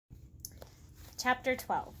Chapter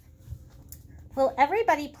 12. Will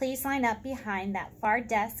everybody please line up behind that far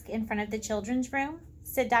desk in front of the children's room?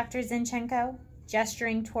 Said Dr. Zinchenko,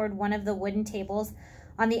 gesturing toward one of the wooden tables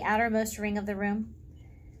on the outermost ring of the room.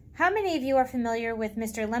 How many of you are familiar with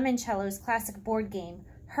Mr. Lemoncello's classic board game,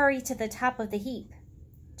 Hurry to the Top of the Heap?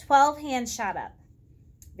 12 hands shot up.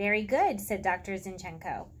 Very good, said Dr.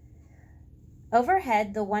 Zinchenko.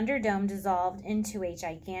 Overhead, the Wonder Dome dissolved into a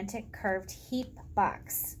gigantic curved heap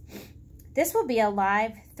box. This will be a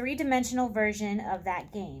live, three-dimensional version of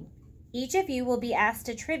that game. Each of you will be asked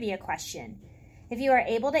a trivia question. If you are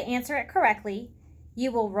able to answer it correctly,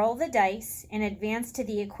 you will roll the dice and advance to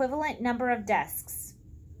the equivalent number of desks.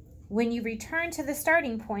 When you return to the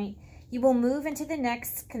starting point, you will move into the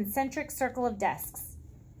next concentric circle of desks.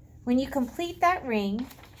 When you complete that ring,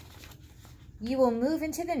 you will move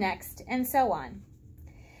into the next, and so on.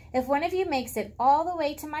 If one of you makes it all the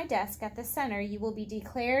way to my desk at the center, you will be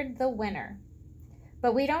declared the winner.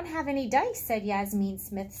 But we don't have any dice, said Yasmin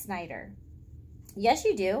Smith-Snyder. Yes,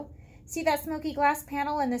 you do. See that smoky glass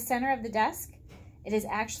panel in the center of the desk? It is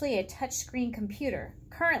actually a touchscreen computer,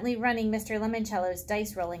 currently running Mr. Lemoncello's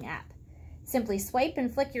dice rolling app. Simply swipe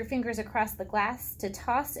and flick your fingers across the glass to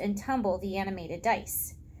toss and tumble the animated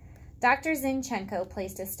dice. Dr. Zinchenko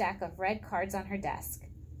placed a stack of red cards on her desk.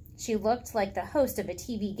 She looked like the host of a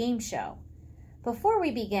TV game show. Before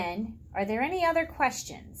we begin, are there any other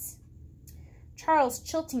questions? Charles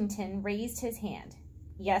Chiltington raised his hand.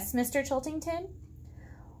 Yes, Mr. Chiltington?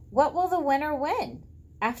 What will the winner win?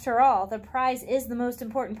 After all, the prize is the most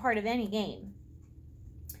important part of any game.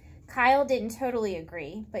 Kyle didn't totally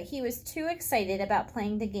agree, but he was too excited about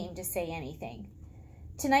playing the game to say anything.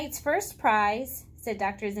 Tonight's first prize, said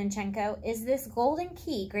Dr. Zinchenko, is this golden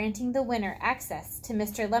key granting the winner access to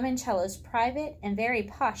Mr. Lemoncello's private and very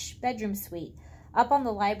posh bedroom suite up on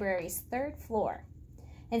the library's 3rd floor.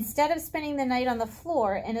 Instead of spending the night on the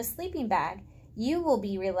floor in a sleeping bag, you will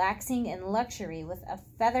be relaxing in luxury with a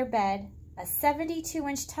feather bed, a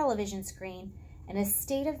 72-inch television screen, and a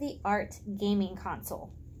state-of-the-art gaming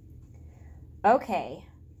console. Okay,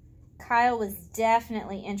 Kyle was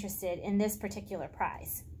definitely interested in this particular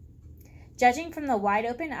prize. Judging from the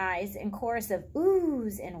wide-open eyes and chorus of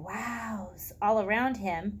oohs and wows all around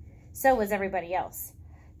him, so was everybody else.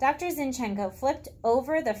 Dr. Zinchenko flipped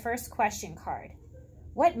over the first question card.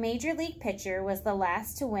 What Major League pitcher was the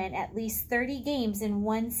last to win at least 30 games in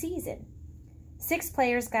one season? 6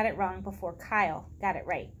 players got it wrong before Kyle got it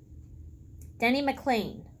right. Denny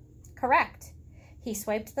McLain. Correct. He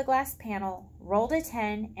swiped the glass panel, rolled a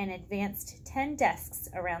 10, and advanced 10 desks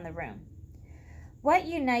around the room. What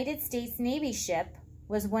United States Navy ship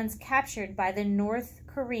was once captured by the North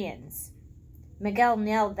Koreans? Miguel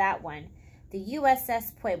nailed that one. The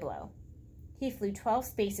USS Pueblo. He flew 12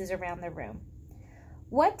 spaces around the room.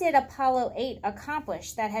 What did Apollo 8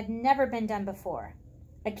 accomplish that had never been done before?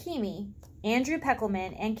 Akemi, Andrew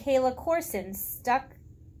Peckelman, and Kayla Corson struck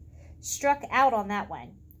out on that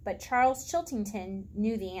one, but Charles Chiltington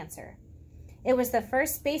knew the answer. It was the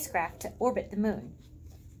first spacecraft to orbit the moon.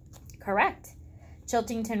 Correct.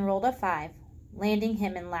 Chiltington rolled a 5, landing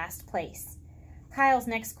him in last place. Kyle's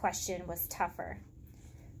next question was tougher.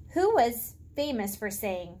 Who was famous for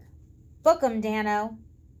saying, "Book 'em, Dano"?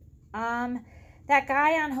 That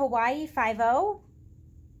guy on Hawaii 5-0?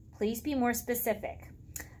 Please be more specific.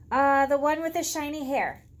 The one with the shiny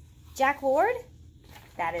hair. Jack Ward?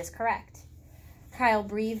 That is correct. Kyle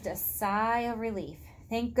breathed a sigh of relief.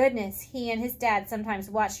 Thank goodness he and his dad sometimes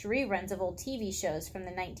watched reruns of old TV shows from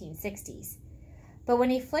the 1960s. But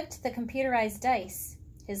when he flicked the computerized dice,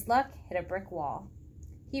 his luck hit a brick wall.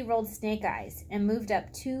 He rolled snake eyes and moved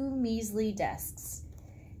up 2 measly desks.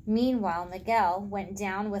 Meanwhile, Miguel went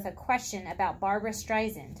down with a question about Barbra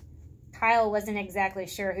Streisand. Kyle wasn't exactly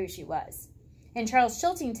sure who she was. And Charles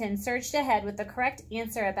Chiltington surged ahead with the correct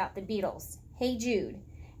answer about the Beatles, Hey Jude,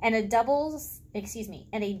 and a double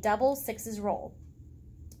sixes roll.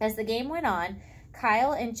 As the game went on,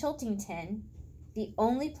 Kyle and Chiltington, the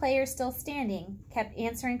only players still standing, kept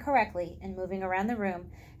answering correctly and moving around the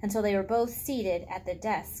room until they were both seated at the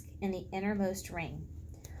desk in the innermost ring,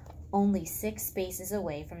 only 6 spaces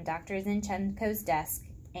away from Dr. Zinchenko's desk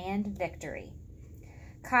and victory.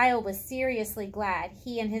 Kyle was seriously glad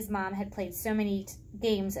he and his mom had played so many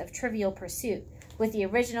games of Trivial Pursuit with the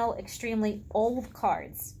original, extremely old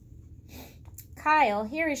cards. Kyle,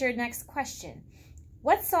 here is your next question.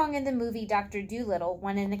 What song in the movie Dr. Dolittle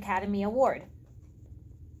won an Academy Award?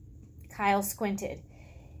 Kyle squinted.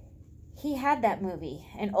 He had that movie,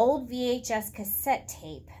 an old VHS cassette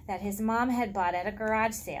tape that his mom had bought at a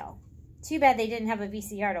garage sale. Too bad they didn't have a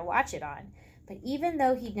VCR to watch it on, But even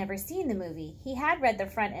though he'd never seen the movie, he had read the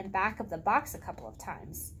front and back of the box a couple of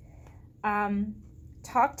times.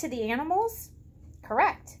 Talk to the animals?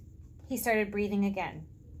 Correct. He started breathing again.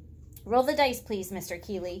 Roll the dice, please, Mr.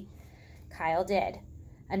 Keeley. Kyle did.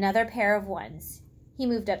 Another pair of ones. He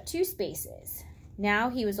moved up 2 spaces. Now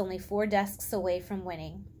he was only 4 desks away from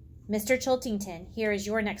winning. Mr. Chiltington, here is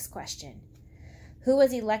your next question. Who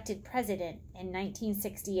was elected president in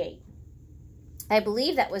 1968? I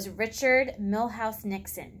believe that was Richard Milhouse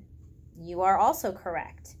Nixon. You are also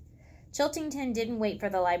correct. Chiltington didn't wait for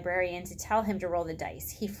the librarian to tell him to roll the dice.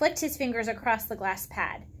 He flicked his fingers across the glass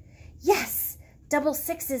pad. Yes! Double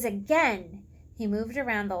 6s again! He moved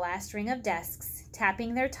around the last ring of desks,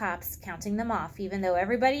 tapping their tops, counting them off, even though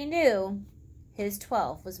everybody knew his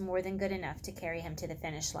 12 was more than good enough to carry him to the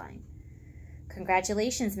finish line.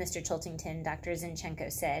 Congratulations, Mr. Chiltington, Dr.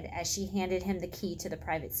 Zinchenko said as she handed him the key to the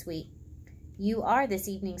private suite. You are this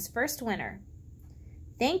evening's first winner.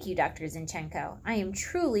 Thank you, Dr. Zinchenko. I am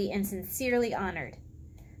truly and sincerely honored.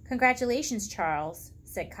 Congratulations, Charles,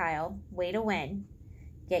 said Kyle. Way to win.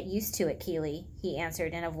 Get used to it, Keeley, he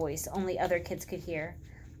answered in a voice only other kids could hear.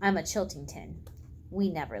 I'm a Chiltington.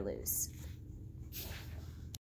 We never lose.